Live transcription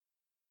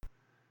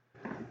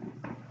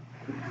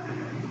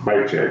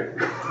Mic check.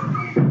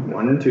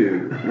 1,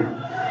 2.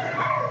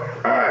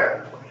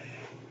 Alright.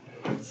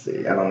 Let's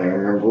see. I don't even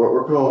remember what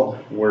we're called.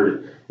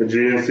 We're the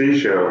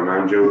GNC show, and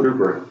I'm Joe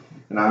Cooper.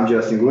 And I'm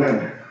Justin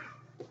Gwynn.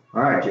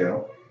 Alright,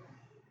 Joe.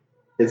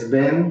 It's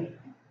been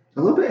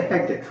a little bit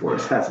hectic for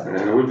us, hasn't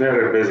it? And we've had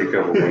a busy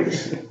couple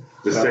weeks,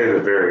 to say the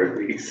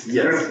very least.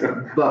 Yes.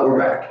 But we're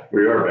back.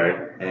 We are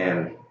back.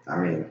 And, I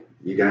mean,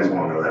 you guys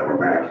won't know that we're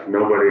back.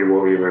 Nobody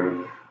will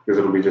even, because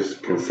it'll be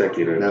just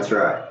consecutive. That's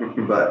right.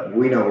 But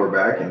we know we're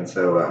back, and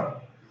so,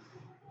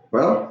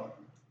 well,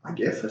 I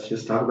guess let's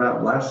just talk about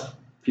the last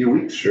few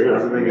weeks. Sure.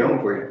 How's it been going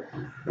for you?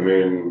 I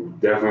mean,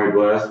 definitely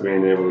blessed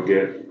being able to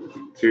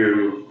get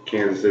to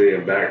Kansas City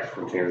and back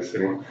from Kansas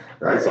City.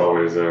 Right. It's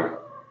always a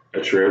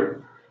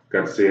trip.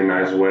 Got to see a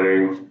nice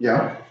wedding.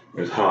 Yeah. It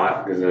was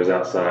hot because it was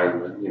outside,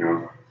 but, you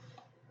know,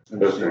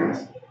 those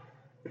things.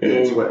 You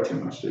didn't sweat too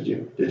much, did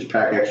you? Did you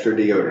pack extra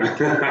deodorant?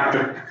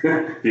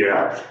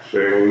 Yeah,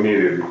 they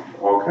needed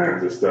all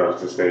kinds of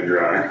stuff to stay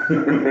dry.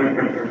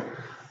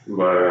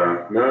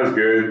 But no, it's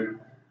good.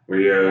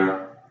 We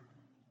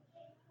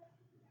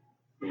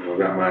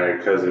got my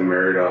cousin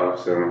married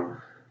off, so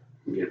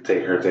get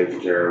her taken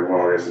care of.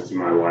 Well, I guess it's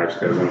my wife's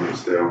cousin, but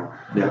still.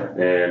 Yeah.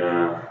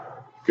 And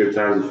good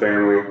times with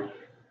family,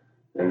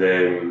 and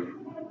then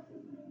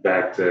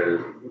back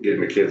to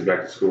getting the kids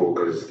back to school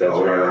because that's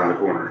right around the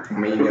corner. I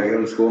mean, you gotta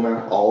go to school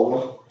now? All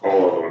of them?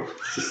 All of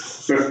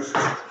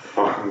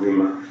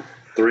them.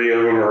 3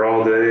 of them are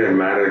all day, and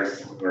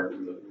Maddox,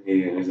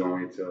 he's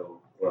only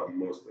till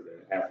most of the day,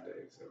 half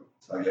day.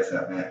 So I guess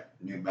that meant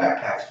new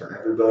backpacks for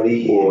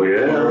everybody. Well,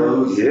 yeah,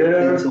 clothes, yeah. and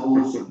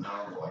pencils, and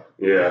oh boy.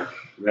 Yeah,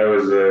 that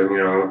was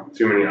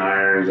too many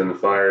irons in the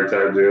fire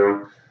type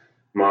deal.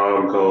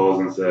 Mom calls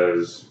and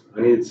says,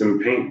 "I need some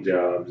paint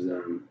jobs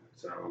done."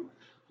 So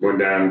went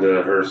down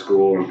to her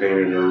school and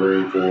painted her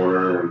room for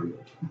her, and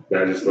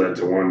that just led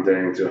to one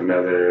thing to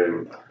another,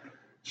 and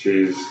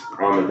she's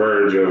on the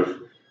verge of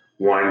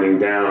winding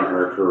down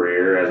her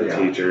career as a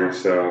teacher,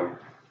 so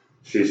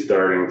she's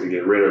starting to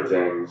get rid of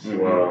things.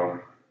 Mm-hmm. Well,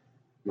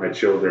 my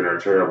children are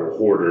terrible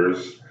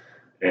hoarders,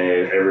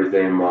 and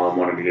everything Mom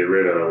wanted to get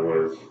rid of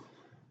was,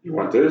 "You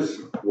want this?"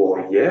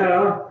 "Well,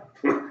 yeah."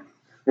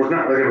 "We're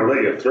not going to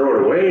let you throw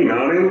it away,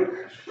 Nani.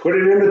 Put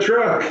it in the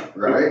truck."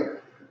 Right.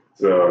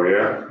 So,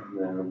 yeah.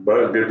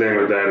 But a good thing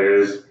with that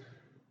is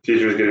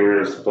teachers getting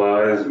rid of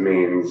supplies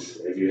means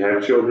if you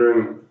have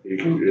children, you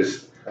can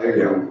just take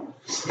them.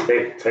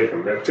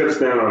 That cuts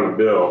down on the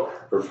bill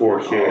for 4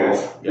 kids.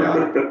 Oh,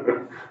 yeah.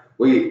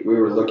 We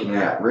were looking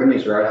at,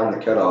 Remy's right on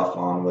the cutoff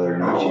on whether or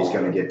not she's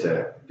going to get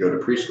to go to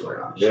preschool or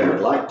not. She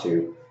would like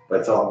to, but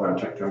it's all going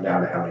to come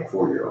down to how many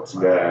 4-year-olds.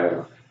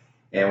 Yeah.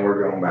 And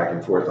we're going back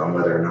and forth on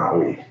whether or not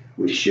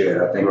we should.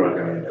 I think we're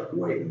going to end up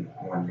waiting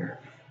 1 year.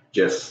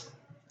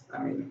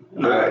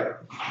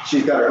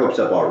 She's got her hopes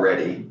up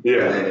already.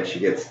 Yeah. And then if she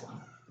gets,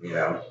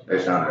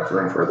 there's not enough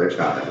room for her, there's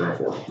not enough room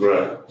for her.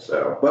 Right.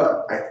 So,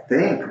 but I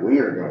think we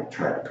are going to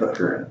try to put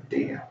her in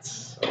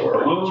dance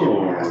or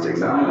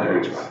gymnastics. I don't know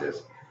which one it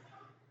is.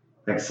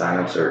 I think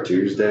sign-ups are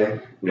Tuesday.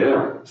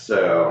 Yeah.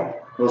 So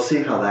we'll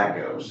see how that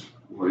goes.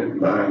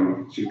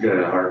 She's got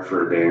a heart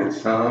for a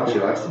dance. She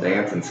likes to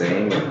dance and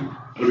sing. And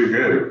it'll be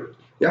good.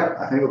 Yeah,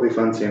 I think it'll be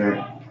fun seeing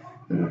her.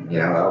 And,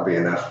 that'll be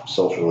enough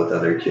social with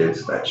other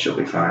kids that she'll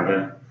be fine.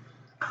 Yeah.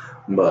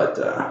 But,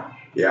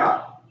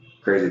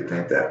 crazy to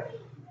think that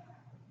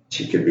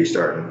she could be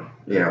starting,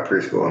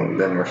 preschool, and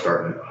then we're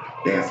starting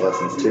dance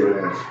lessons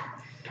too.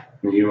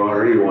 You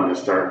already want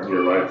to start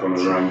your life on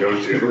the run,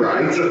 don't you?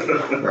 Right.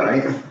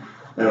 Right.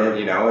 And,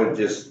 it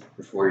just,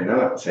 before you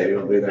know it, Sadie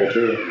will be there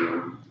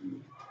too.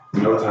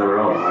 No time at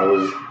all.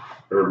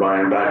 We were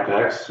buying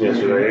backpacks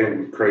yesterday,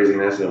 and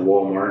craziness at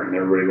Walmart, and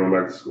everybody going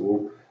back to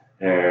school.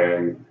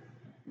 And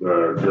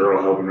the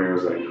girl helping me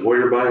was like, "Well,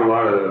 you're buying a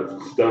lot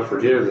of stuff for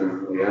kids."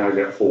 And yeah, I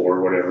got 4,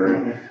 whatever.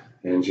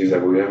 Mm-hmm. And she's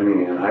like, "We have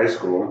any in high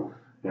school?"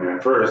 And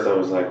at first I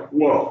was like,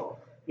 "Whoa,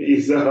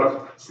 ease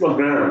up, slow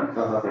down."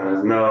 Uh-huh. And I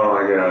was, "No,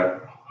 I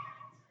got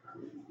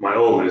my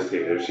oldest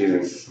here. She's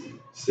in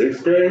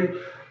 6th grade,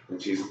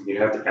 and you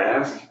have to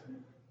ask."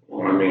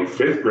 Well, I mean,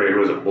 5th grade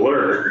was a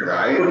blur.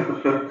 Right.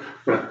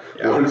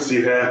 Once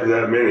you have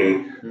that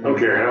many, I don't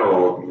care how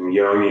old and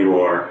young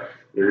you are,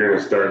 you're going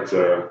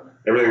to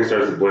everything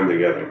starts to blend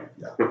together.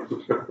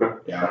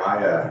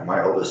 Yeah,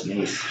 my oldest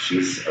niece,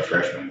 she's a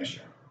freshman this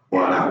year.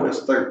 Wow. And I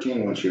was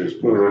 13 when she was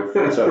born.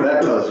 So if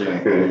that tells you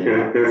anything,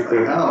 it's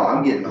like, oh,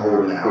 I'm getting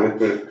old now.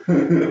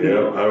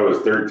 Yep, I was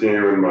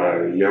 13 when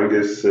my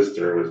youngest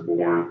sister was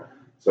born.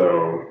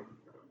 So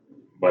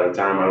by the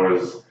time I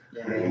was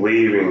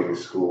leaving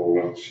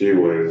school, she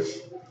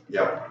was,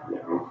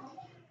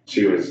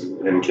 she was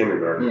in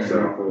kindergarten.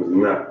 So it was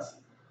nuts.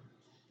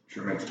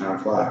 Sure makes time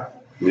fly.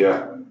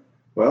 Yeah.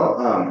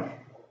 Well,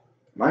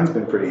 mine's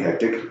been pretty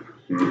hectic.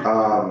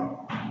 A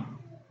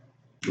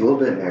little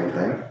bit in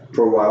everything.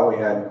 For a while, we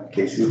had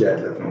Casey's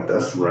dad living with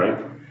us. Right.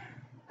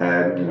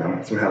 Had,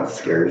 some health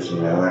scares,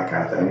 that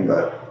kind of thing.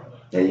 But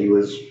he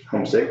was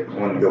homesick,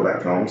 wanted to go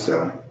back home.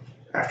 So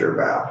after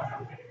about,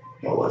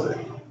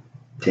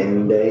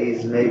 10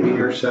 days maybe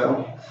or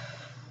so,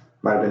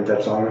 might have been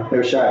touched on. It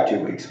was shy of 2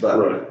 weeks, but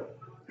Right.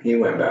 he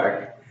went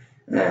back,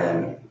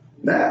 and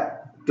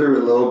that threw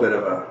a little bit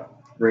of a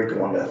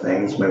wrinkle into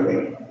things,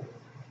 moving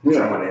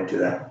someone into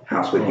the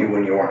house with you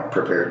when you weren't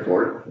prepared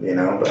for it, you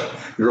know. But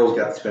the girls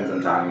got to spend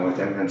some time with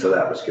him, and so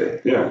that was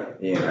good. Yeah.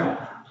 You know,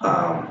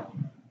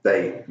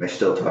 they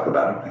still talk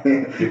about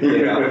him,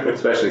 you know,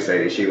 especially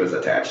Sadie. She was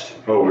attached.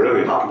 Oh,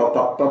 really? Pop.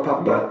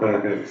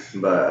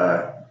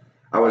 But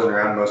I wasn't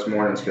around most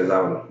mornings because I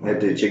would head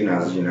to chicken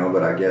houses, you know.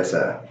 But I guess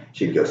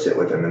she'd go sit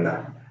with him in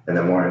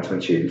the mornings when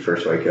she'd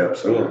first wake up.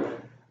 So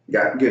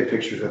got good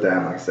pictures with that.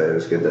 And like I said, it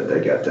was good that they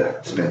got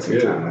to spend some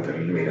time with him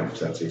and meet him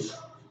since he's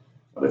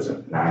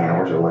 9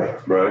 hours away.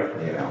 Right.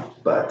 You know,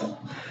 but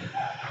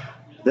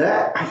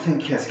that I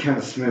think has kind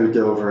of smoothed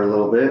over a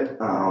little bit.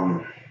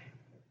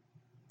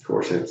 Of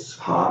course, it's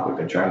hot. We've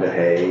been trying to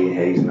hay.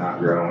 Hay's not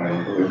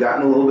growing. We've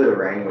gotten a little bit of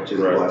rain, which is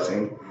a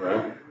blessing.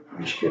 Right.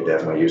 We could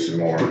definitely use some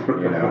more,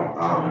 you know.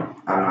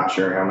 I'm not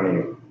sure how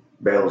many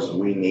bales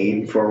we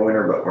need for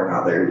winter, but we're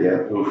not there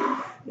yet. Oof.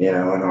 You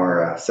know, and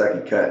our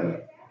second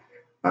cutting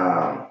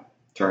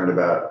turned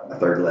about a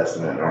third less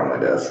than it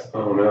normally does.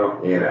 Oh,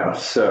 no. You know,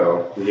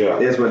 so it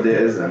is what it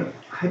is. And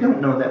I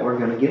don't know that we're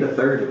going to get a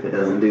third if it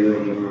doesn't do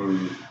any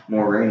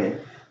more raining.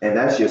 And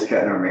that's just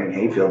cutting our main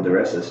hayfield. The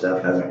rest of the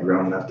stuff hasn't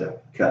grown enough to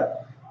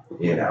cut,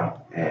 you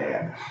know.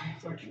 And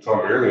like you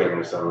told me earlier in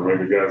the summer,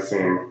 maybe you guys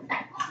seen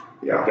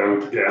done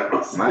with the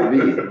cows. Might be,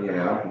 you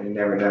know. You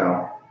never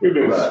know. We've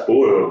been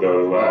spoiled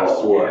though the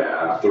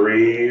last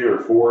 3 or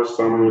 4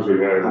 summers we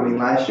had. I mean,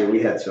 last year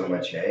we had so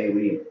much hay.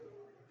 We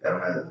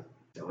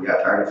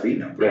got tired of feeding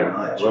them pretty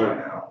much. You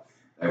know,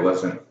 it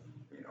wasn't,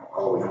 you know,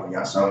 oh, we only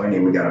got so many.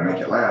 We got to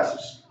make it last.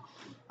 It's,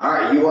 all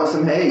right, you want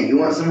some hay? You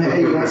want some hay?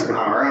 You want some?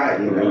 All right,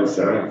 you know.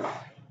 So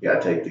you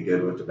got to take the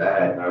good with the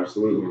bad.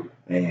 Absolutely.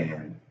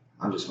 And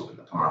I'm just hoping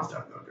the ponds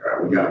don't go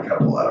dry. We got a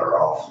couple that are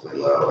awfully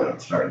low, and I'm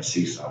starting to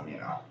see some. You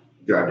know,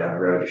 drive down the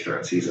road, you're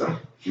starting to see some.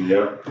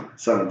 Yep.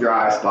 Some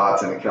dry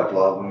spots in a couple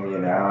of them, you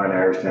know, and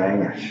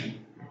everything.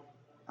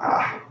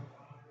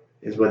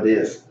 Is what it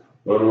is.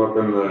 Load them up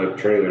in the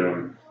trailer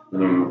and let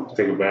them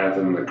take a bath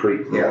in the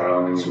creek for a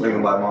while. And swing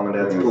them by mom and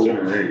dad's pool.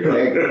 There you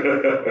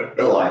go.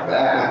 They'll like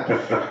that.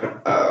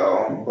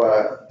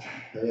 But,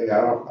 you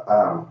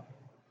know,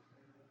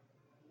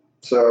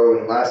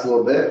 so last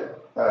little bit,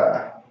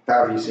 how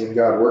have you seen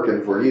God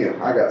working for you?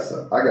 I got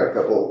a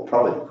couple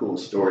probably the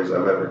coolest stories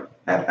I've ever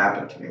had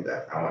happen to me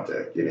that I want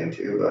to get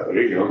into. But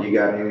there you go. You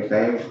got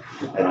anything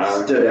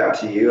that stood out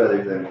to you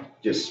other than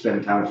just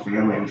spending time with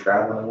family and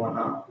traveling and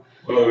whatnot?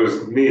 Well, it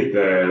was neat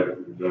the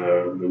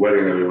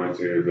wedding that we went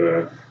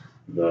to.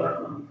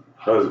 The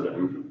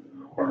husband,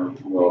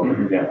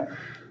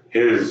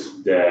 his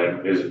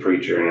dad is a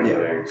preacher and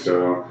everything.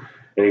 So,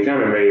 and he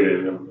kind of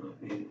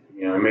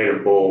made a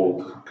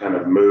bold kind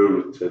of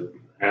move to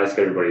ask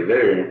everybody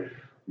there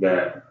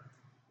that,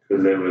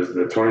 because it was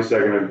the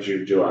 22nd of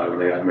July when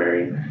they got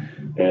married,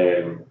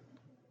 and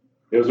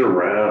it was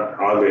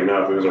oddly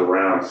enough, it was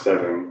around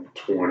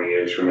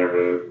 7:20ish,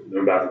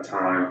 about the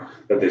time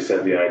that they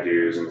said the I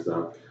do's and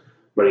stuff.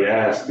 But he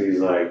asked, he's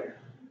like,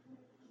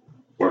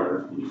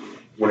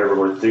 whenever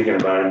we're thinking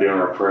about it, doing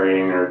our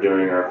praying or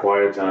doing our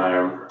quiet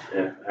time,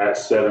 at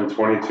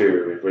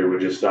 7:22, if we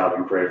would just stop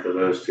and pray for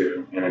those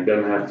two. And it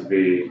doesn't have to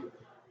be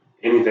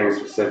anything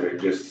specific,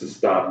 just to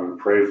stop and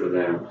pray for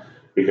them,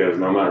 because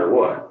no matter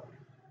what,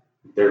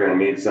 they're going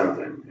to need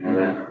something. And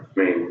then,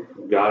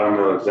 God will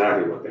know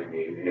exactly what they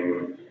need.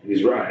 And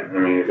he's right. I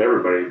mean, if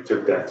everybody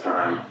took that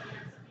time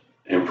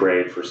and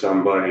prayed for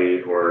somebody,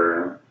 it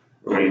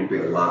would be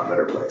a lot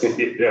better place.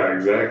 Yeah,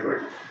 exactly.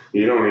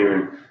 You don't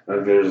even,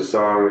 there's a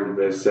song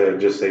that said,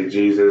 just say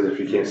Jesus. If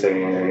you can't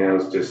say anything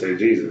else, just say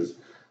Jesus.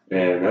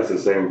 And that's the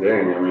same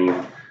thing. I mean,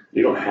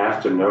 you don't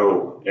have to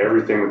know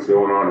everything that's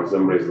going on in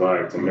somebody's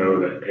life to know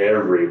that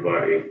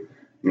everybody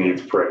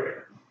needs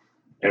prayer.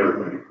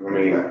 Everybody. I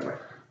mean,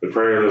 the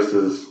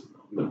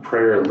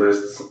prayer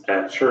lists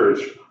at church,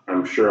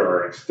 I'm sure,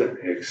 are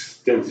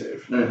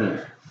extensive,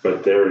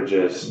 but they're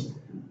just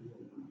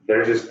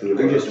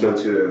the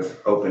ones who have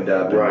opened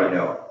up and, you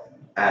know,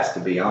 asked to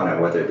be on it,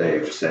 whether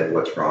they've said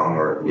what's wrong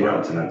or, you know,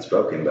 it's an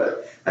unspoken,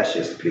 but that's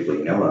just the people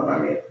you know of. I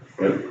mean,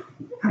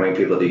 how many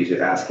people do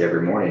you ask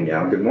every morning, you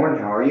know, good morning,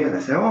 how are you? And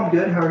they say, oh, I'm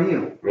good, how are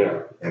you?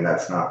 Yeah. And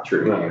that's not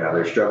true. You know,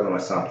 they're struggling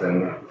with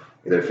something,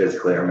 either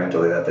physically or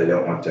mentally, that they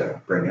don't want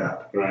to bring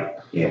up. Right.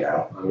 You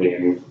know. I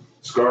mean,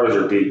 scars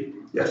are deep.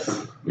 Yes.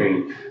 I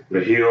mean,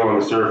 they heal on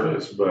the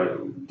surface,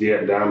 but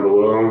down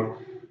below,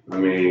 I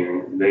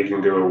mean, they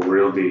can go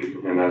real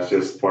deep, and that's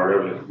just part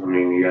of it. I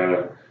mean, you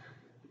gotta,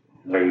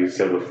 like you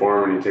said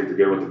before, when you take the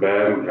good with the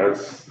bad,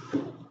 that's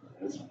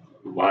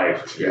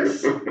life too.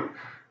 Yes.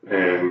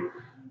 And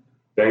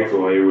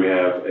thankfully, we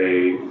have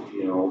a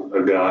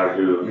God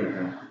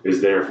who is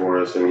there for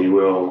us, and He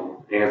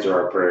will answer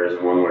our prayers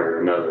in one way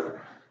or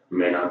another. It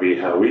may not be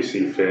how we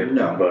see fit,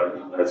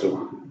 but that's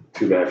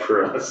too bad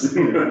for us.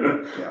 I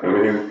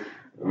mean,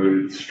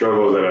 the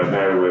struggles that I've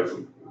had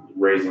with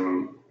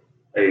raising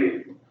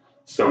a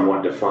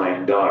somewhat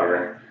defiant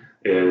daughter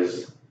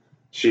is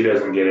she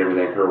doesn't get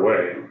everything her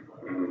way.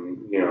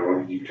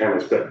 you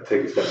kind of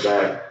take a step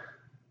back.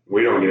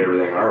 We don't get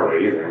everything our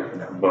way either,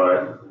 no.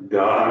 But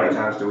God. How many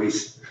times do we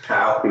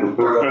pout and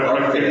throw a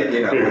party,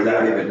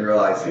 without even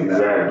realizing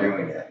that we're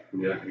doing it?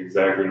 Yeah,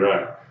 exactly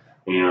right.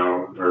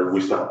 Or we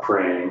stop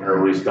praying,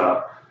 or we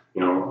stop,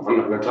 I'm not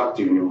going to talk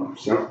to you anymore.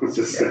 So it's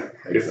just,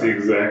 it's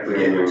exactly.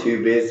 Getting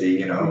too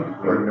busy,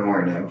 or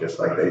ignoring him, just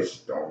like they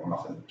storm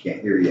off and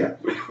can't hear you.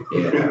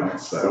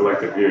 So.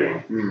 Selective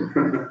hearing.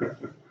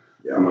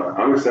 Yeah.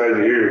 I'm excited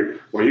to hear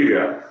what you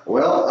got.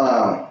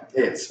 Well,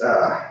 it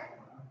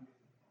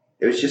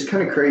was just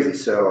kind of crazy.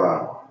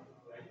 So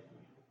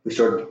we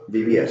started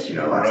VBS,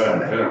 last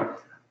Sunday. Yeah.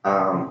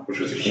 Which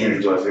was a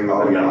huge blessing.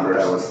 Oh yeah,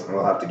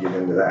 we'll have to get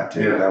into that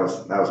too. Yeah. That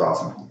was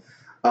awesome.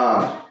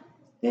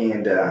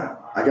 And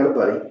I got a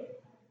buddy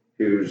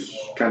who's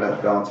kind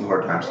of gone some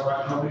hard times.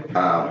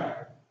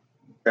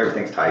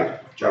 Everything's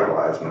tight,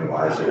 job-wise,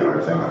 money-wise,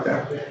 everything like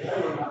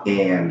that.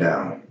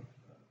 And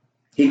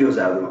he goes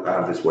out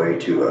of his way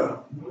to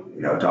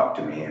talk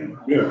to me and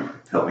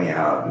help me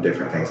out and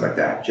different things like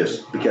that,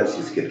 just because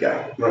he's a good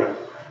guy. Right.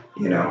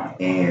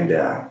 And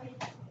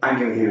I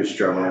knew he was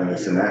struggling and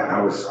this and that.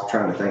 I was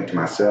trying to think to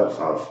myself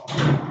of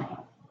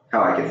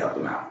how I could help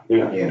him out.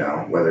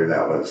 Yeah. Whether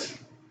that was,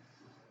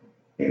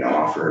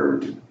 offer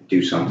to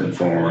do something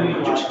for him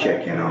or just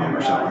check in on him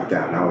or something like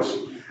that. And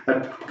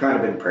I'd kind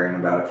of been praying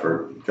about it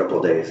for a couple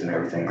of days and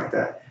everything like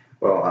that.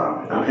 Well,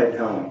 I'm heading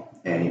home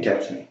and he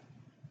texted me,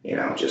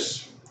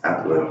 just out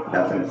of the blue,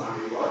 nothing.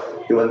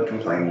 He wasn't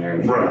complaining or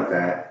anything like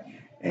that,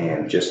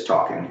 and just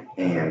talking.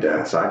 And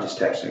so I just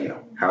texted him,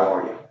 how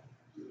are you?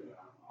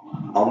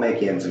 I'll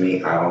make ends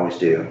meet. I always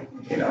do,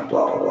 blah,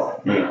 blah, blah.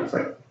 Yeah. It's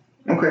like,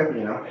 okay,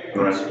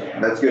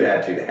 that's a good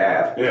attitude to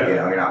have. Yeah.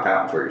 You're not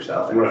pouting for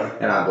yourself.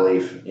 And I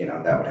believe,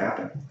 that would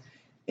happen.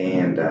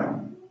 And,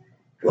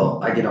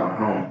 I get on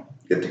home,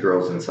 get the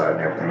girls inside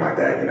and everything like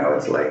that.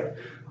 It's late.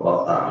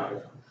 Well,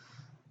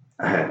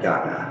 I had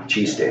gotten a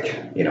cheese stick,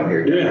 here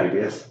at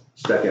VBS,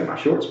 stuck in my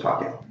shorts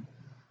pocket.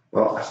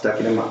 Well, I stuck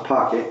it in my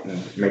pocket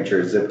and made sure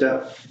it zipped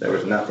up. There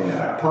was nothing in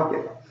that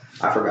pocket.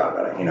 I forgot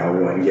about it. We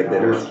went and get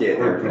bitter as a kid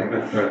and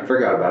everything.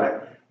 Forgot about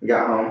it. We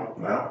got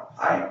home. Well,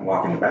 I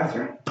walk in the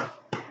bathroom,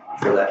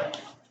 feel that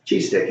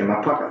cheese stick in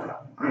my pocket. I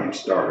thought, I am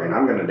starving.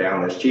 I'm going to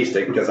down this cheese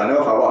stick because I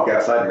know if I walk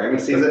outside and Remy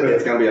sees it,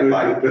 it's going to be a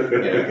fight.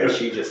 Because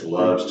she just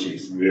loves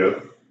cheese.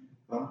 Yep.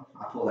 Well,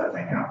 I pull that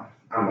thing out.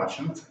 I'm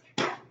watching. It's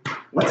like,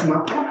 what's in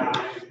my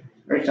pocket?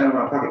 Reach down in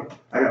my pocket.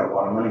 I got a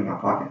lot of money in my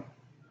pocket.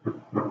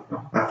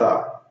 I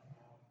thought,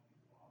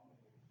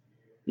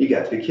 you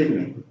got to be kidding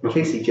me.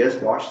 Casey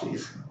just washed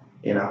these.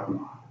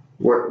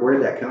 Where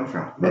did that come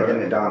from? And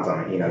then it dawns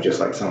on me, just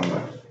like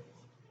someone,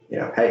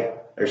 hey,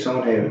 there's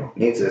someone who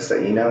needs this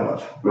that you know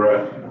of.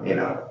 Right.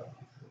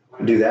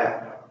 Do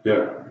that.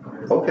 Yeah.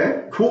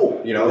 Okay,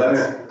 cool.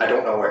 I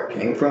don't know where it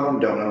came from,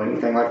 don't know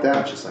anything like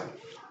that. It's just like,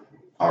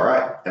 all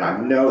right. And I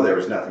know there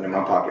was nothing in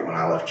my pocket when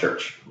I left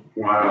church.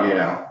 Wow.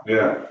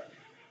 Yeah.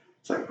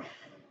 It's like,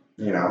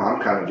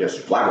 I'm kind of just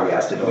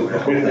flabbergasted over the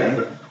whole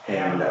thing.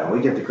 And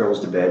we get the girls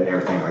to bed and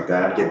everything like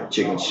that. I get the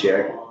chickens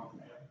checked,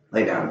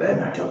 lay down in bed,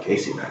 and I tell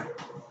Casey about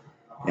it.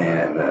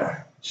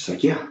 And she's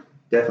like, yeah,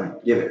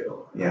 definitely, give it.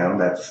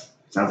 That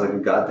sounds like a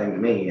God thing to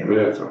me.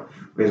 So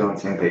we was on the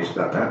same page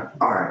about that.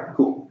 All right,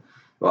 cool.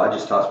 Well, I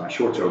just tossed my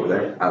shorts over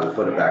there. I would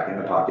put it back in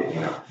the pocket,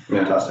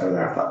 tossed it over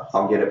there. I thought,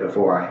 I'll get it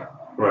before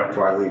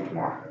I leave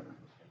tomorrow.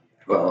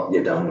 Well,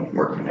 get done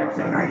working and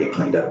everything. I get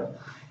cleaned up.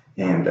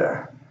 And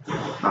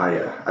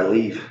I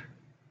leave.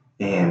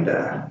 And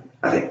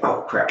I think,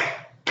 oh, crap.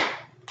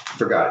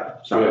 Forgot it.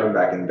 So I run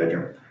back in the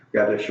bedroom.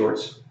 Grab those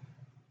shorts.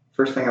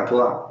 First thing I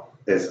pull out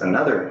is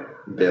another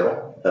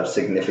bill of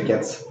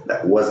significance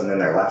that wasn't in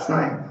there last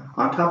night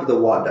on top of the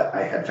wad that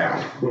I had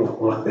found.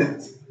 What?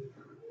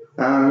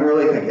 I'm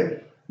really thinking,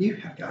 you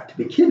have got to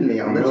be kidding me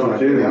on this one.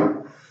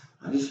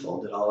 I just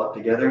folded it all up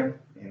together,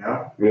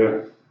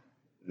 Yeah.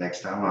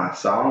 Next time I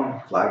saw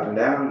him, flagged him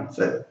down,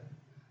 said,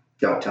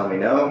 don't tell me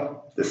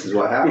no. This is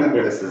what happened.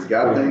 This is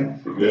God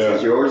thing. This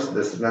is yours.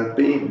 This is meant to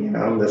be,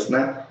 this and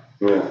that.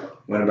 Yeah.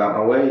 Went about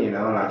my way, and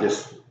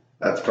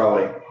that's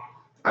probably,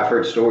 I've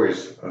heard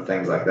stories of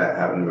things like that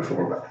happening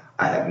before, but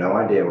I have no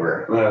idea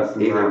where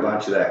either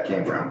bunch of that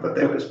came from, but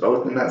they was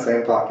both in that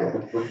same pocket.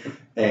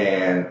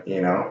 And,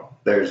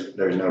 there's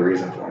no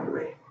reason for them to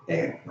be.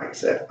 And like I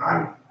said,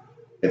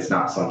 it's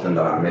not something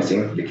that I'm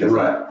missing because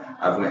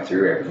I've went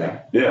through everything.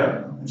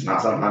 Yeah. It's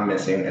not something I'm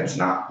missing. It's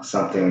not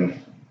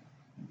something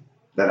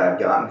that I've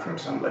gotten from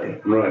somebody.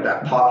 Right.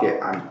 That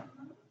pocket, I'm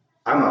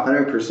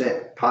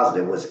 100%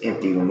 positive was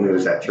empty when we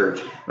was at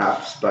church, and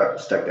I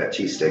stuck that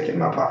cheese stick in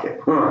my pocket.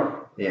 Huh.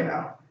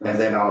 And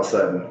then all of a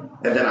sudden,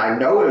 and then I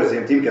know it was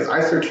empty because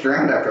I searched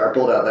around after I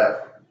pulled out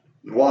that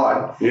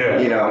wad,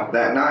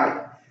 that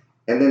night.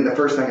 And then the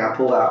first thing I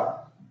pulled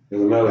out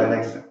that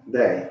next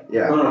day,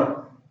 Huh.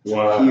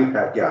 Wow. You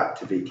have got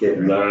to be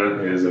kidding me.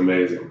 That is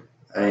amazing.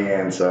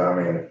 And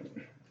so,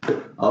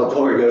 all the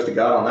glory goes to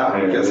God on that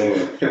one because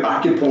if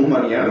I could pull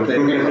money out of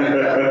thin air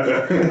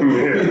like that.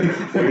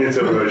 We need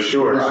some of those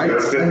shorts. Right,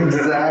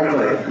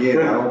 exactly.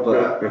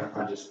 But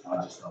I just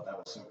thought that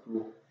was so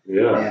cool.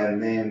 Yeah.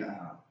 And then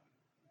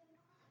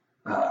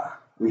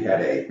we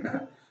had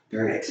a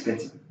very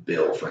expensive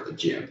bill for the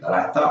gym that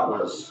I thought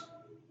was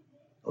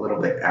a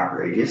little bit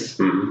outrageous.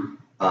 Mm-hmm.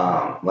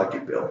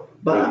 Electric bill.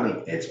 But I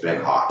mean, it's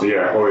been hot.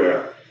 Yeah, oh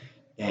yeah.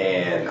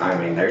 And I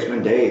mean, there's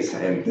been days,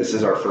 and this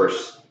is our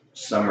first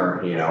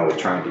summer, you know,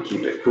 trying to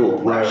keep it cool.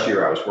 Last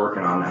year I was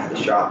working on, I had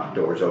the shop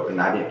doors open.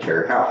 I didn't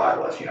care how hot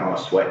it was, you know, I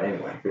was sweating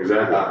anyway.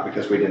 Exactly.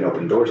 Because we didn't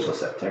open doors till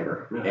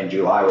September. And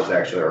July was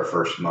actually our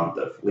first month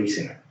of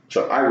leasing it.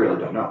 So I really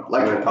don't know.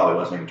 Electric probably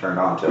wasn't even turned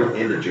on until the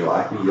end of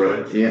July.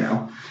 Right. You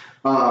know.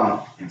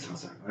 And so I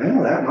was like,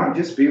 well, that might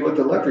just be what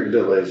the electric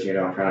bill is, you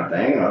know, kind of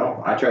thing.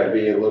 Well, I tried to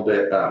be a little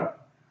bit,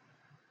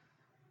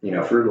 you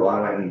know, frugal.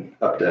 I went and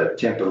upped the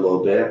temp a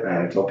little bit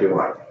and told people,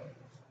 like,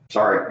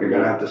 sorry, you're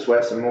going to have to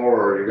sweat some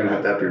more, or you're going to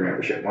have to up your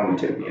membership. One and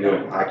two, you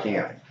know, I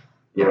can't.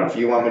 You know, if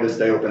you want me to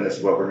stay open, this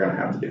is what we're going to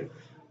have to do.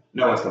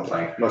 No one's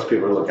complaining. Most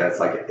people look at it, it's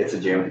like it's a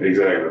gym.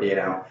 Exactly. You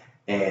know,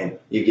 and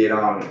you get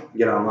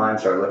online,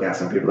 start looking at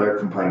some people that are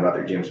complaining about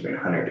their gyms being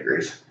 100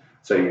 degrees.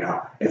 So, you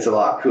know, it's a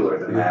lot cooler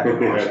than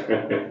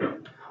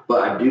that.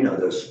 But I do know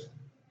those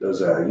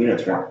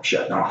units weren't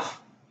shutting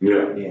off.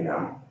 Yeah. You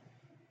know.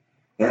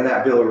 And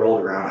that bill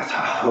rolled around. I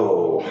thought,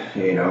 oh,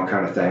 you know,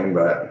 kind of thing.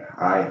 But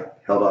I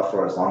held off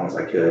for as long as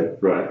I could.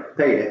 Right.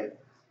 Paid it.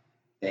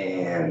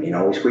 And, you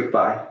know, we squeaked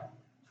by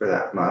for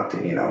that month.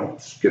 You know,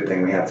 it's a good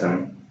thing we had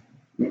some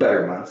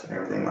better months and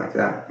everything like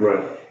that.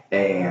 Right.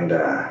 And,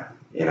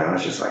 you know,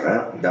 it's just like,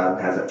 well, God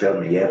hasn't failed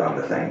me yet on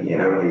the thing. You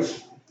know,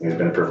 He's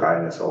been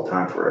providing this whole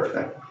time for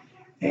everything.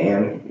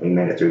 And we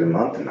made it through the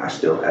month, and I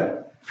still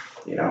had,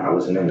 you know, I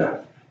wasn't in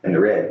the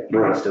red.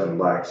 Right. I was still in the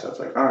black. So it's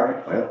like, all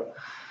right, well,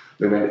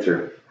 we made it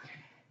through.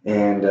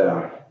 And,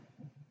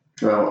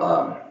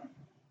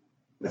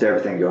 with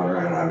everything going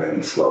around, I've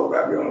been slow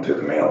about going through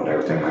the mail and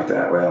everything like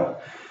that. Well,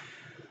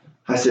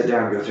 I sit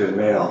down and go through the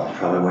mail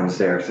probably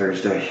Wednesday or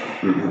Thursday,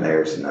 and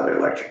there's another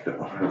electric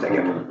bill. I'm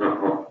thinking,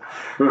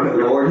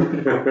 Lord,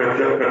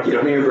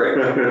 give me a break.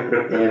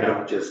 You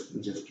know,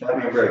 just cut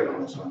me a break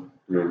on this one.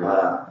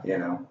 Mm-hmm. You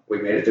know, we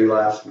made it through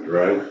last.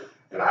 Right.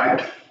 And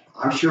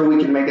I'm sure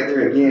we can make it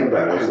through again,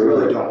 but I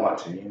really don't want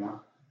to, you know.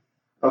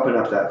 Open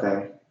up that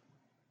thing,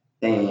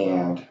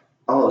 and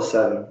all of a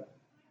sudden,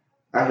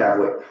 I have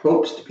what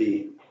hopes to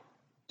be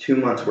 2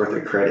 months worth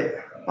of credit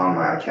on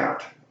my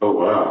account. Oh,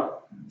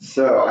 wow.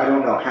 So I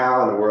don't know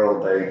how in the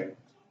world they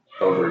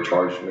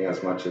overcharged me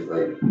as much as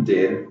they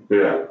did.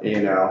 Yeah.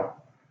 You know,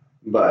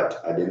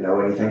 but I didn't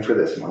know anything for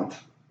this month.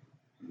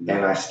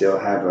 And I still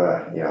have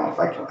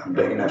like a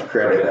big enough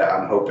credit that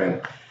I'm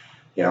hoping,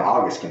 you know,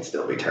 August can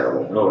still be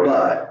terrible. Oh,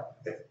 yeah.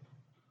 But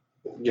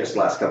just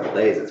last couple of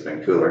days, it's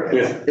been cooler.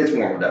 It's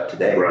warmed up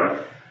today. Right.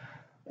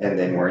 And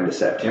then we're into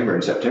September.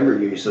 And September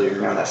usually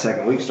around that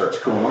second week starts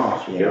cooling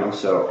off, you know.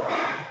 So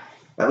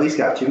at least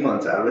got 2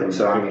 months out of it.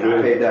 So, I mean,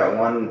 I paid that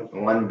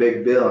one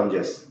big bill and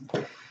just,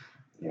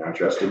 you know,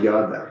 trusted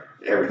God that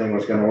everything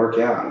was going to work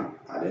out. And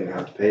I didn't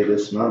have to pay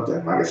this month.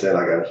 And like I said,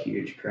 I got a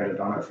huge credit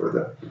on it for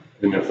the...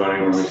 Isn't it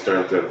funny when we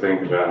start to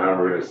think about how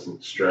we're going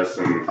to stress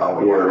and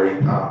worry?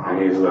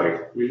 And he's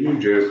like, you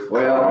just...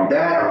 Well,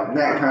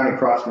 that kind of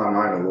crossed my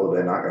mind a little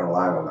bit, not going to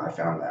lie, when I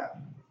found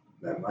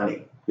that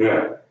money.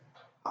 Yeah.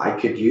 I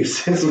could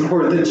use this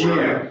for the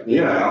gym,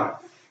 you know?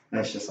 And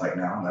it's just like,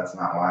 no, that's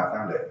not why I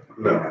found it.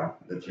 No. You know,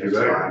 the gym's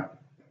fine.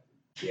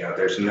 You know,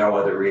 there's no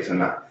other reason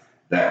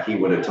that he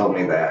would have told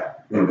me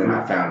that. And then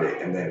I found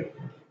it. And then,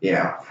 you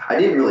know, I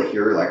didn't really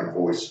hear like a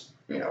voice,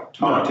 you know,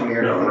 talk to me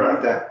or anything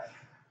like that,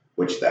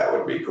 which that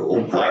would be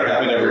cool. Right.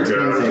 I never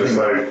just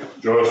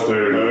like,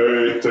 Justin,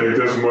 hey, take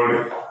this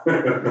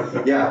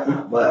money.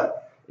 Yeah,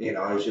 but, you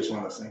know, it was just one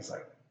of those things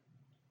like,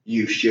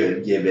 you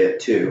should give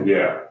it to.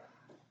 Yeah.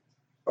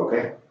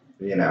 Okay.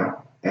 You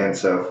know, and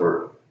so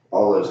for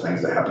all those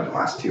things that happened the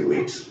last 2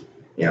 weeks,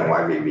 you know, why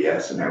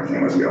VBS and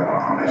everything was going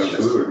on. It's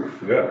just,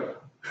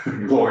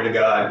 glory to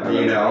God,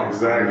 you know.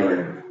 Exactly. I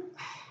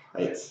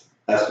mean,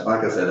 that's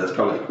like I said, that's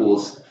probably the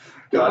coolest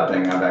God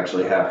thing I've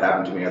actually have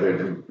happened to me, other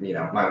than, you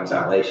know, my own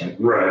salvation.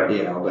 Right.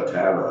 You know, but to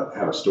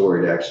have a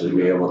story to actually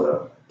be able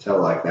to tell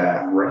like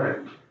that. Right.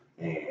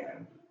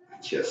 And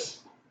it's just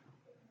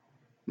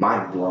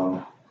mind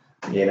blown.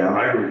 You know?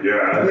 I don't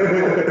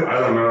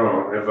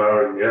know if I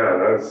would,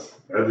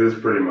 that is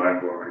pretty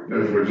mind blowing.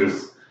 That would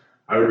just,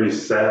 I would be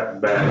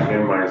sat back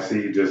in my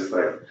seat, just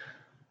like,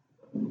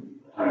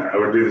 I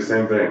would do the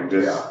same thing.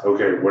 Just,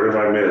 okay, what have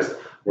I missed?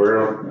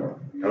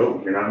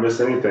 Nope, you're not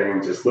missing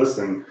anything. Just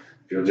listen.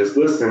 If you'll just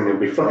listen, you'll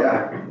be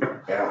fine.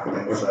 Yeah.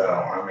 And so,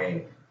 I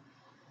mean,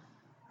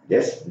 I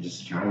guess I'm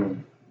just trying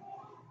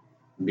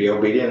to be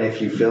obedient if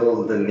you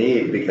feel the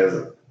need,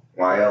 because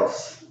why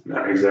else?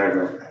 No,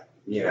 exactly.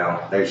 You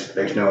know,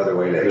 there's no other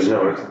way to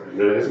explain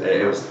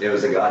it. It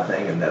was a God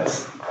thing, and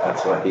that's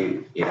what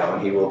He, you know,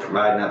 and He will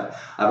provide enough.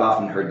 I've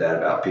often heard that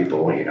about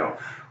people, you know,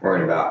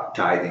 worrying about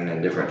tithing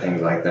and different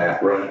things like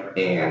that. Right.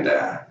 And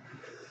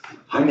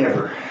I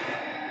never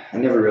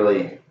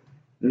really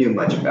knew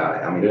much about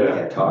it. I mean, we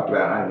had talked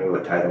about it. I knew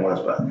what tithing was,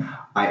 but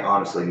I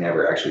honestly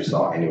never actually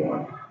saw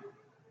anyone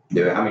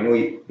do it. I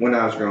mean, when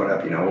I was growing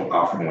up,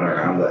 offering went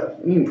around,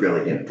 but we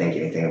really didn't think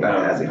anything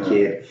about it as a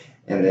kid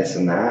and this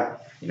and that.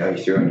 You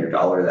threw in your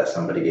dollar that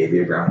somebody gave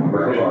you, a grandma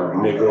or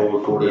a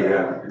nickel,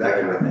 quarter,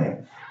 that kind of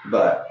thing.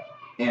 But,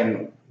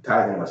 and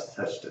tithing was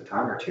touched a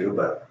time or two,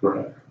 but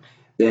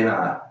then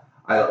I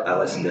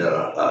listened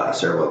to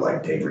several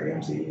like Dave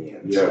Ramsey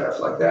and stuff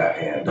like that,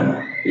 and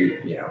he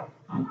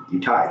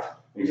tithe.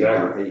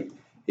 Exactly.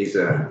 He's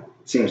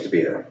seems to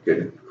be a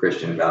good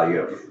Christian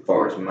value as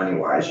far as money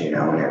wise, and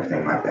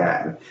everything like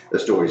that. And the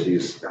stories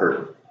he's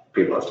heard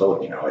people have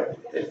told,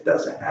 it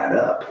doesn't add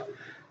up.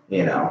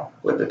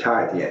 With the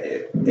tithe,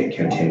 it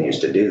continues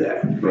to do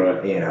that.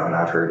 Right. And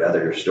I've heard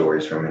other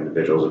stories from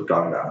individuals who've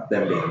talked about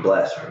them being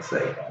blessed once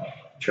they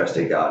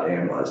trusted God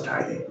and was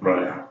tithing.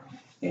 Right.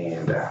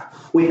 And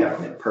we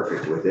haven't been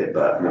perfect with it,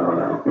 but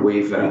no.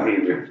 we've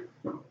been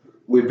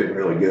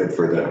really good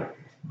for the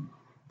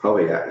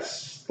probably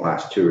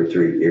last 2 or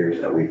 3 years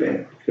that we've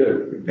been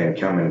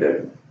coming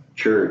to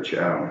church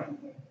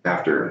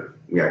after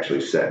we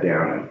actually sat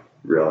down and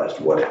realized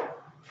what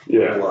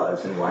it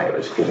was and why it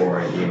was for,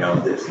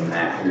 and this and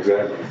that.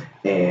 Exactly.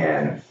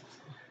 And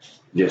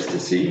just to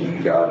see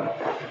God,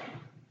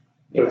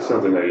 that's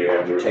something that you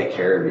have to take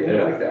care of you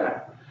like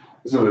that.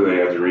 It's something that you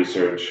have to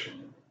research,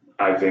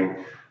 I think,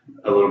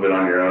 a little bit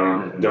on your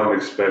own. Mm-hmm. Don't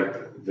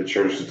expect the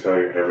church to tell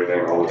you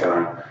everything all the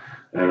time.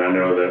 And I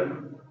know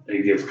that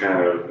it gets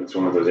it's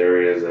one of those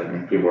areas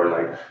that people are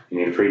like, you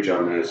need to preach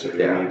on this, or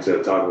you need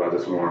to talk about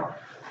this more.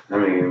 I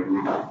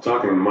mean,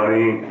 talking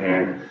money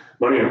and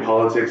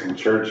politics and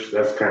church,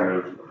 that's you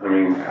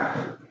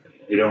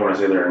don't want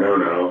to say they're a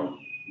no-no,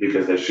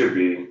 because they should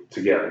be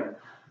together.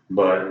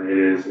 But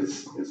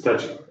it's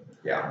touchy.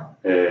 Yeah.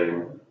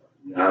 And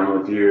I'm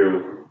with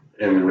you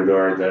in the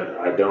regard that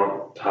I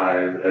don't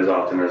tithe as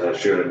often as I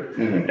should.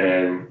 Mm-hmm.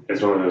 And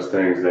it's one of those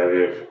things that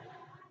if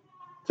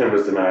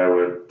Tempest and I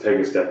would take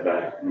a step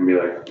back and be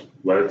like,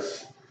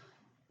 let's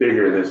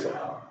figure this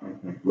out.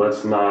 Mm-hmm.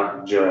 Let's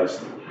not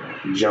just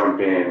jump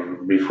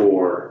in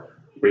before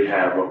we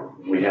have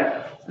what we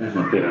have.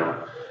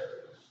 Mm-hmm.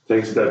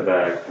 Take a step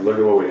back, look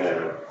at what we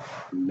have,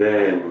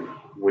 then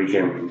we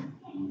can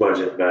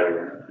budget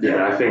better. Yeah.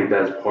 And I think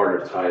that's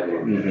part of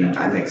tithing. Mm-hmm.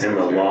 I think so. In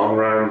the long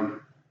run,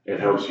 it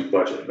helps you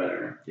budget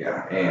better.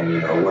 Yeah,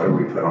 and what do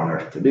we put on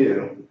earth to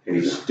do?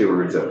 He's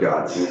stewards of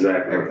God's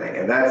everything.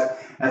 And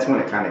that's when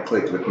it kind of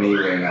clicked with me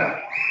when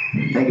I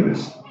think it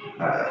was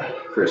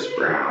Chris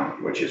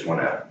Brown, which is one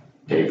of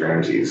Dave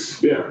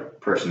Ramsey's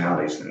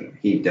personalities, and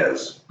he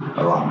does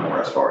a lot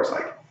more as far as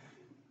like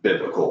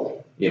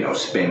biblical,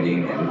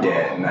 spending and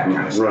debt and that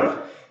kind of stuff,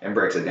 and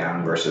breaks it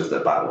down versus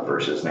the Bible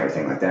verses and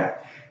everything like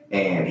that.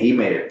 And he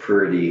made it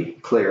pretty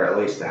clear, at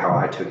least how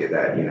I took it,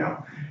 that,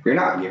 you're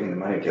not giving the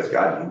money because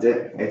God needs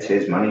it. It's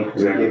his money.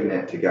 You're giving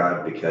it to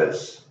God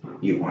because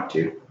you want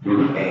to.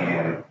 Mm-hmm.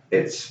 And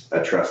it's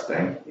a trust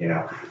thing,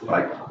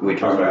 like we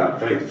talk about,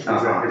 faith.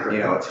 Exactly.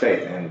 It's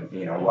faith. And,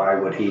 why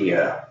would he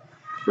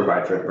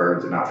provide for the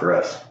birds and not for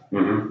us?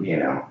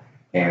 Mm-hmm.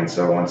 And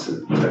so once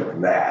it took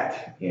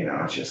that,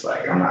 it's just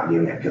like, I'm not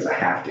giving it because I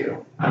have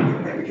to. I'm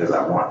giving it because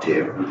I want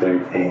to.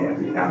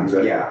 And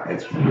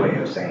it's a way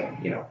of saying,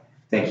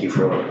 thank you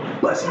for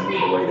blessing me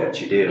the way that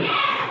you do.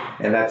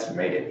 And that's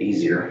made it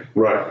easier.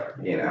 Right.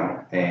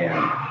 And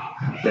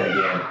then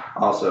again,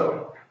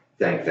 also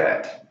think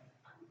that,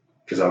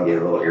 because I'll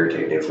get a little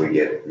irritated if we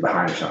get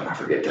behind or something, I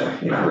forget to,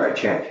 write a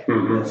check.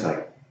 Mm-hmm. It's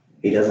like,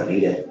 he doesn't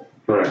need it.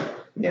 Right.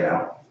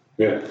 Yeah.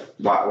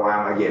 Why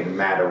am I getting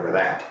mad over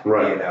that?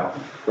 Right.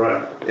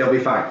 Right. It'll be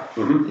fine.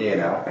 Mm-hmm.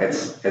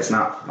 It's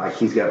not like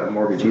he's got a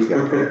mortgage he's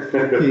got to pay.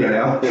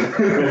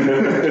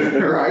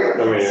 Right.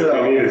 I mean, so,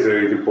 if he needed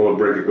to, he could pull a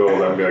brick of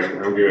gold. I'm good.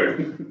 I'm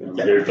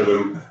good for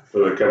them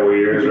for a couple of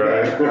years,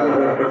 right?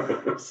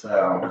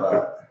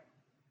 But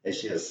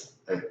it's just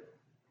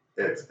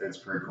it's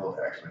pretty cool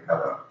to actually have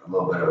a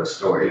little bit of a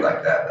story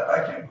like that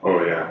I can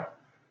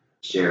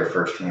share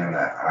firsthand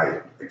that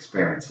I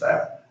experienced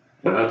that.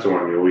 And that's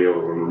one you'll be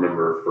able to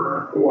remember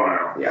for a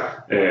while.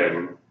 Yeah.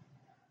 And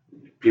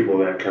people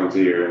that come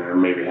to you and are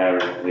maybe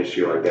having an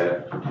issue like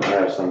that, or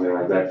have something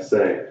like that to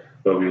say,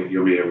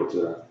 you'll be able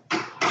to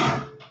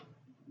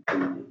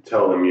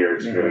tell them your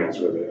experience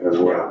with it as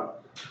well.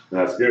 And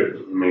that's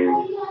good. I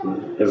mean,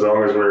 as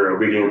long as we're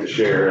obedient to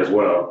share as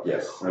well.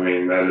 Yes. I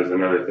mean, that is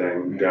another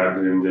thing. God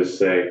didn't just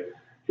say,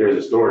 here's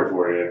a story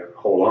for you,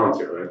 hold on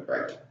to it.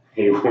 Right.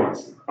 He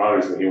wants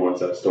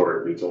that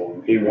story to be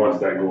told. He wants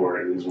that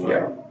glory as well.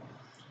 Yeah.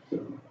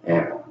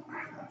 And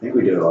I think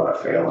we do a lot of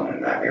failing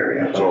in that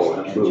area.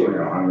 Absolutely.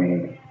 I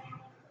mean,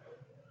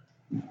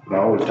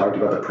 we've talked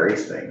about the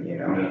praise thing,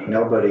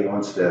 Nobody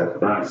wants to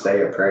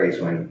say a praise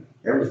when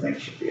everything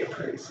should be a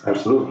praise.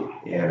 Absolutely.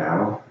 You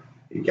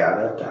got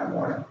up that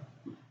morning.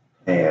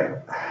 And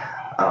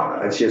I don't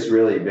know, it's just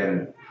really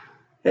been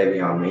heavy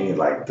on me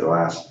like the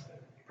last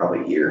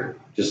probably year.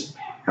 Just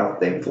how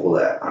thankful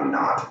that I'm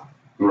not.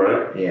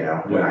 Right.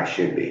 When I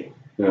should be.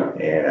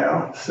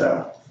 Yeah.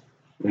 So.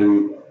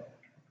 And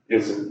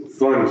it's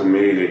fun to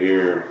me to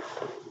hear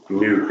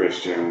new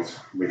Christians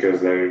because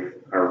they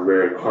are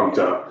very pumped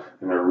up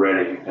and they're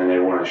ready and they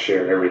want to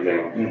share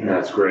everything, and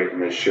that's great,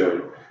 and they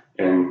should.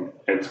 And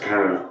it's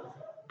kind of,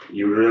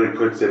 you really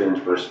puts it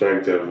into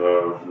perspective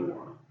of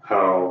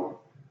how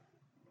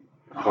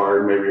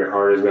hard maybe your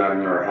heart has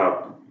gotten, or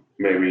how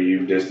maybe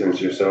you distance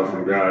yourself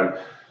from God,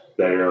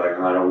 that you're like,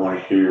 I don't want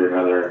to hear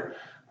another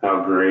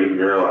how great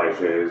your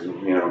life is.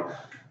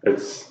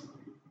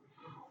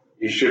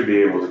 You should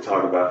be able to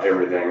talk about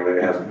everything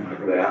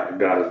that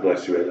God has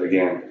blessed you with.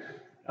 Again,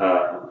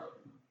 I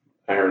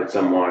heard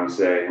someone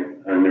say,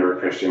 a newer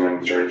Christian in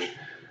the church,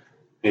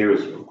 he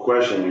was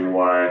questioning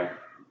why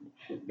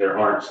there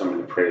aren't so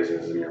many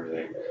praises and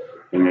everything.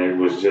 And it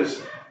was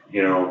just,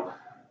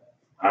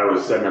 I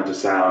was setting up the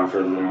sound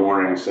for the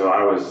morning, so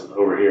I was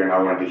over here and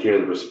I wanted to hear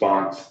the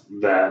response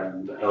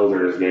that the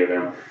elders gave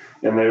him.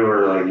 And they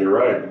were like, you're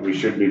right, we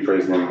should be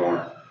praising him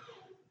more.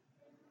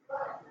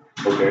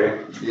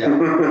 Okay. Yeah.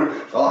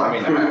 Well, I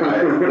mean,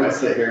 I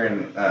sit here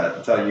and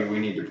tell you we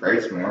need to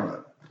praise more, but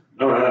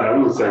no,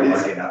 I'm the same. I didn't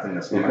say nothing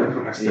this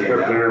morning. I sit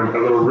up there in my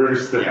little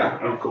roost. Yeah.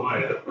 I'm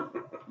quiet.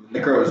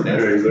 The crow's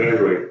nest.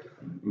 Exactly.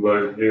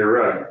 But you're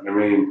right. I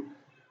mean,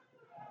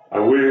 I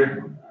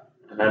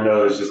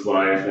know it's just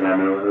life, and I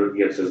know it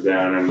gets us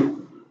down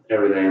and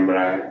everything, but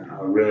I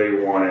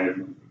really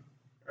wanted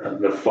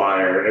the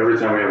fire. Every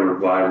time we have a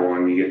revival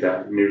and you get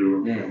that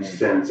new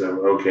sense of,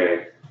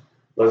 okay,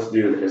 let's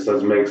do this,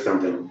 let's make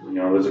something,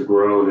 let's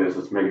grow this,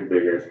 let's make it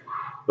bigger.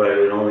 But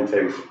it only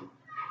takes,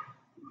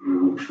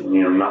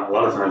 not a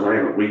lot of times, not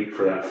even a week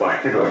for that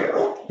fire to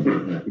go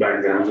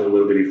back down to a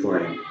little bitty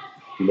flame.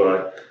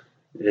 But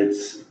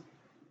it's,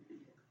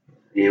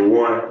 you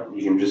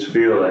can just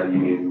feel that you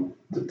need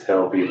to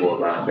tell people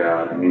about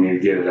God, and you need to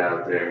get it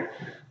out there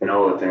and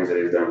all the things that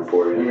He's done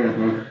for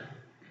you.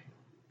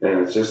 And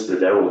it's just the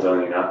devil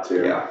telling you not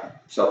to. Yeah,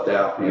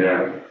 self-doubt.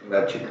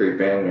 Let you creep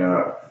in.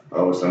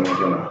 Oh, someone's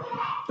gonna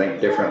think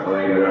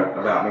differently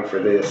about me for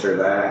this or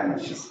that, and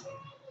it's just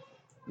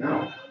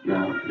no.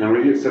 And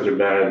we get such a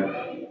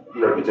bad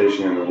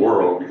reputation in the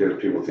world because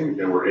people think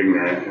that we're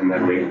ignorant, and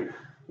that we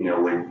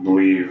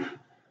believe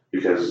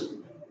because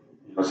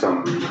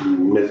some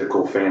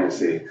mythical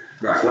fantasy.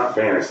 Right. It's not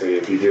fantasy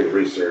if you do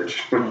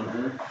research.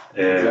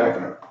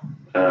 Exactly.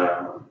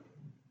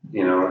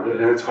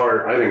 And it's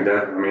hard. I think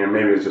that,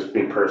 maybe it's just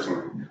me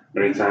personally.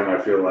 Anytime I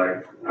feel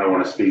like I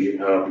want to speak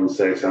up and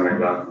say something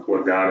about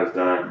what God has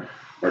done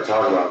or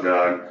talk about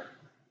God,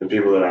 the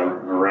people that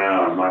I'm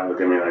around might look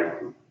at me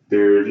like,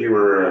 dude, you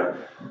were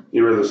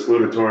the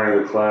salutatorian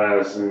of the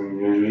class,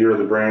 and you were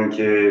the brain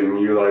kid, and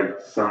you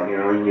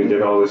you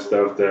did all this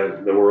stuff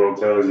that the world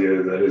tells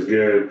you that is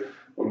good.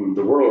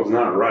 The world's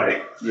not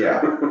right.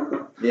 Yeah,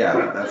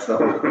 that's the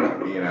whole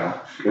point,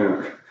 Yeah.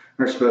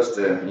 We're supposed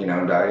to,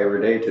 die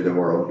every day to the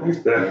world.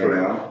 Exactly.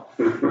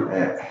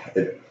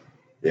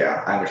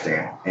 I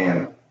understand.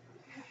 And,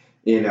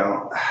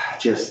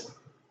 just,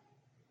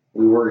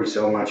 we worry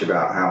so much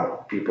about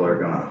how people are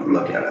going to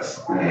look at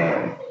us.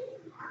 And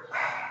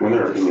when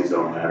their opinions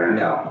don't matter.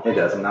 No, it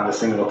doesn't. Not a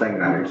single thing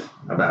matters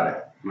about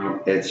it.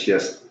 No. It's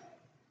just,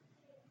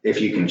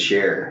 if you can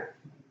share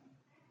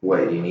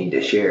what you need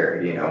to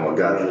share, what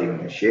God's leading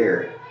you to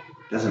share, it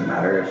doesn't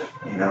matter if,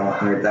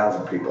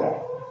 100,000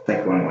 people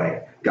think one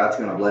way. God's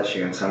going to bless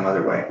you in some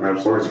other way.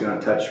 Absolutely. Or it's going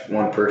to touch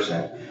one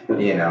person,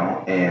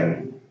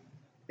 and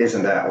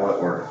isn't that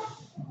what we're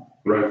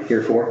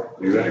here for?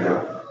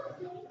 Exactly.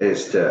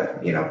 Is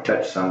to,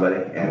 touch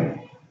somebody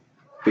and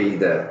be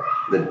the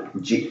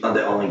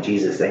only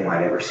Jesus they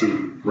might ever see.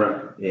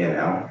 Right.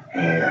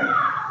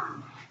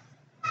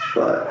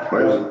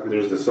 But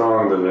there's the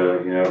song that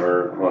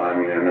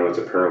I know it's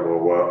a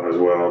parable as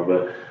well,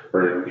 but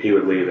where He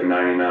would leave the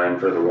 99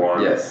 for the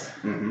one. Yes.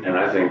 Mm-hmm. And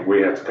I think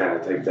we have to kind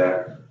of take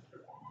that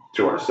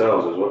to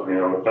ourselves as well.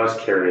 Us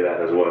carry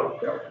that as well.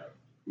 Yep.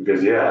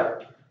 Because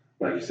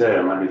like you said,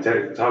 I might be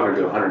talking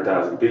to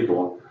 100,000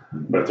 people,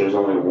 but if there's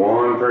only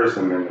one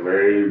person in the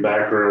very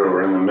back row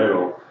or in the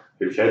middle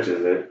who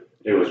catches it,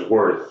 it was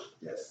worth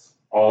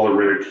all the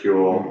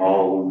ridicule,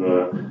 all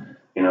the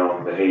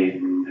the hate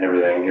and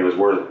everything. It was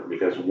worth it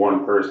because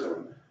one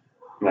person,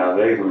 now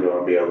they can go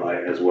and be a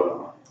light as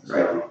well.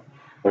 So,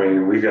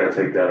 we got to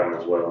take that on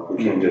as well.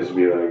 We can't just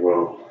be like,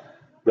 well,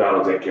 God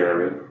will take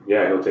care of it.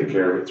 Yeah, He'll take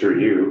care of it through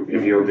you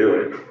if you'll do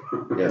it.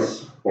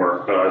 Yes.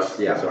 Or us.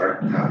 Yeah. Sorry.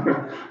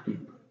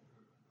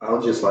 I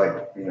was just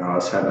like,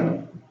 us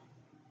having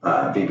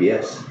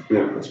VBS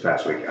this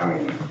past week. How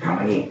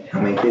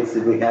many kids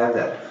did we have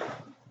that,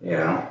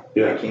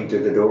 that came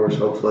through the doors?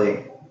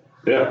 Hopefully,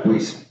 we,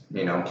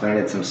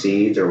 planted some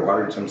seeds or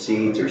watered some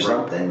seeds or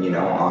something,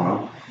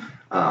 on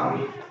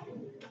them.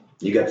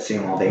 You got to see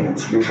them all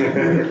dance. Being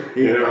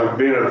up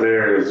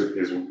there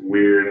is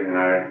weird, and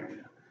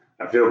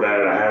I feel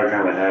bad. I have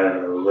kind of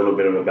had a little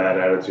bit of a bad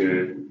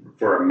attitude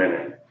for a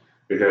minute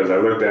because I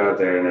looked out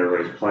there and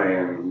everybody's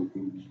playing,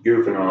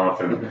 goofing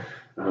off, and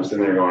I was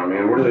sitting there going,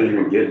 man, what are they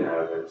even getting out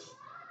of this?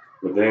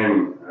 But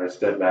then I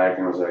stepped back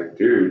and I was like,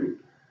 dude,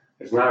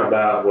 it's not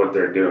about what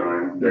they're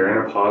doing. They're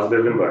in a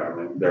positive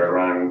environment. They're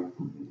in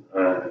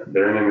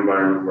an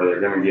environment where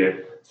they're going to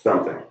get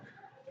something.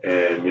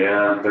 And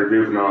yeah, they're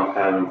goofing off,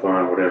 having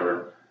fun,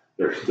 whatever.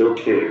 They're still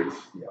kids.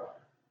 Yeah.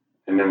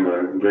 And in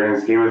the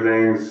grand scheme of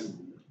things,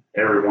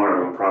 every one of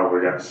them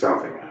probably got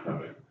something out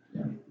of it.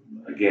 Yeah.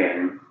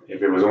 Again,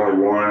 if it was only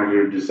one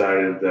who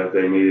decided that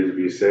they needed to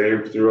be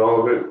saved through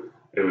all of it,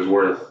 it was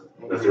worth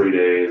the 3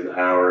 days, the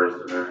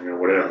hours, or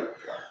whatever.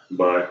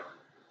 But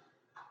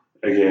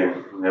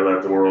again, they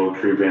let the world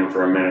creep in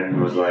for a minute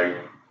and was like,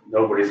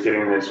 nobody's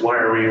getting this. Why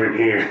are we even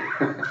here?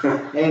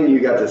 And you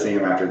got to see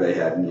them after they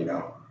had,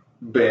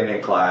 been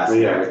in class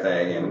and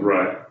everything and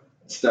right.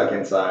 stuck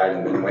inside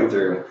and then went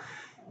through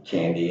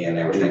candy and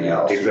everything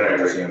else. Exactly. You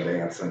got to see them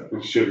dance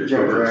and sugar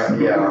jump around.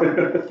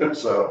 Yeah.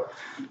 So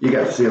you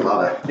got to see a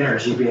lot of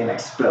energy being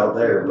expelled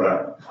there.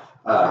 But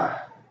I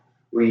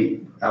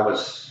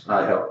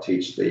helped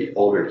teach the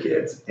older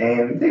kids,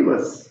 and they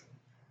was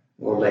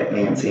a little bit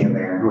antsy in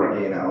there,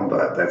 right.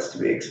 But that's to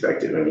be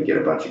expected when you get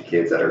a bunch of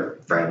kids that are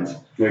friends,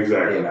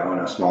 exactly. In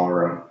a small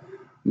room.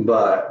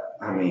 But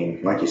I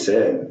mean, like you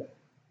said,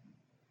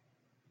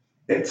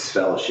 it's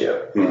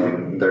fellowship,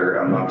 and they're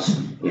amongst,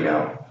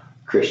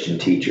 Christian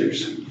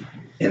teachers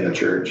in the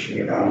church,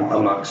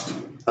 amongst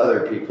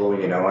other people,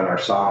 in our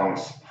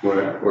songs.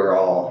 Right. We're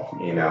all,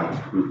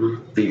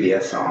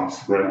 VBS songs.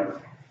 Right.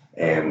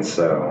 And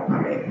so,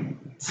 I mean,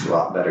 it's a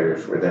lot better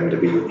for them to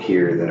be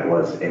here than it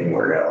was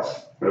anywhere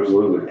else.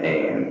 Absolutely.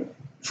 And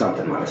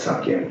something might have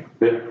sunk in.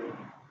 Yeah.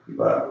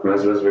 But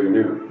that's the best we can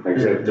do. Like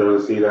I said, throw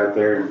the seed out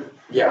there.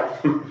 Yeah.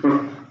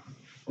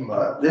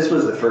 But this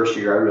was the first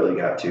year I really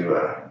got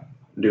to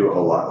do a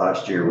whole lot.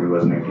 Last year we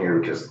wasn't in here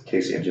because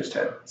Casey had just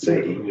had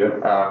Sadie.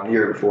 Yep. The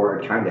year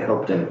before I kind of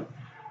helped in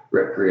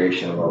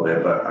recreation a little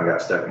bit, but I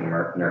got stuck in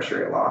the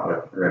nursery a lot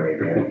with Remy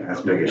being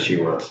as big as she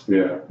was.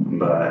 Yeah.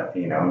 But,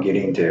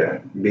 getting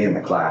to be in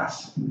the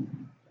class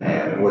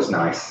and it was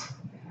nice.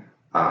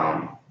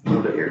 A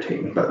little bit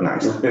irritating, but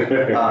nice. And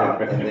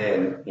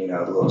then, the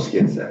little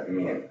skits that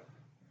me and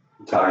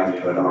Ty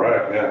put on.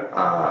 Right,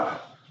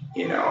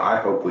 yeah.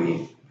 I hope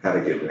we had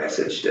a good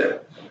message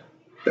that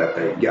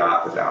they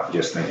got without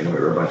just thinking we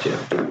were a bunch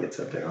of idiots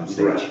up there on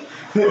stage. Right.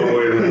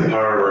 Hopefully the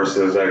power verse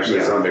is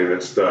actually something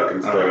that's stuck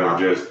instead of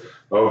just,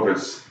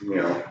 it's,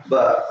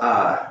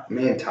 But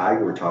me and Ty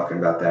were talking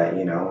about that,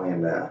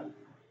 and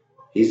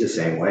he's the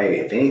same way.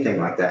 If anything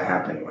like that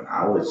happened when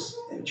I was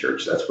in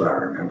church, that's what I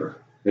remember.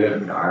 Yeah.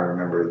 I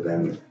remember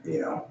them,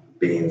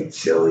 being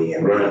silly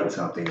and reading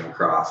something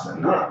across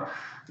and not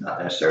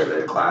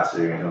necessarily the classes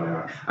or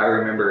anything. I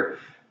remember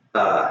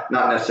not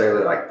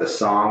necessarily like the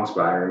songs,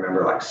 but I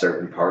remember like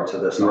certain parts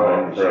of the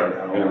songs, right.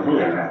 And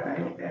that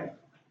kind of thing.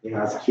 And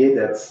as a kid,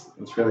 that's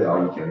really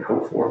all you can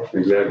hope for.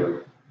 Exactly.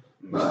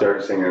 You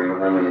start singing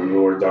 "I'm in the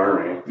Lord's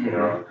Army,"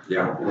 Yeah.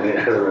 And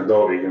as an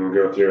adult, you can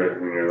go through it,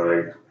 and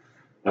you're like,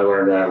 I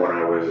learned that when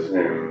I was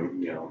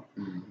in,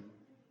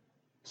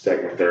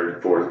 second,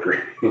 third, fourth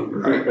grade.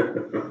 Right.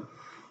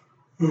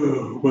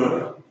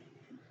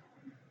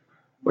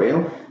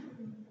 Well,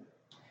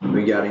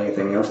 we got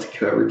anything else to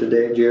cover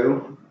today,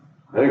 Joe?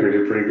 I think we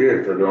did pretty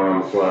good for going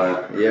on the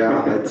fly.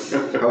 Yeah,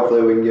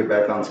 hopefully we can get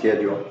back on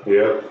schedule.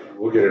 Yep,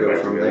 we'll get it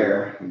back from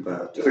there.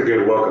 But just a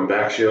good welcome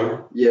back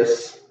show.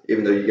 Yes,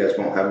 even though you guys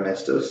won't have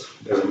missed us.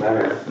 Doesn't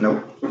matter.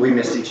 Nope, we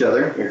missed each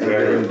other. Exactly.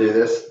 And getting to do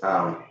this.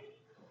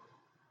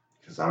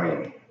 Because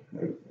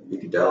you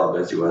could tell how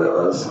busy what it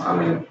was.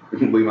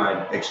 We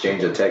might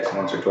exchange a text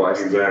once or twice.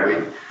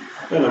 Exactly.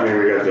 And we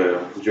got the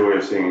joy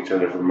of seeing each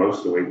other for most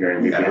of the week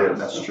during VBS. Yeah,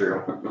 that's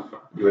true.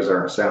 He was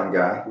our sound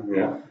guy.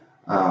 Yeah.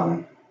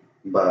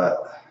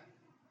 But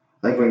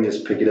I think we can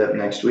just pick it up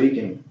next week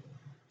and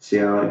see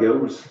how it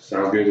goes.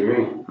 Sounds good to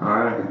me. All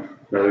right.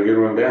 Another good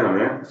one down,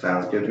 man.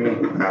 Sounds good to me.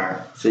 All right.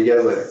 See you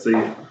guys later. See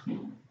you.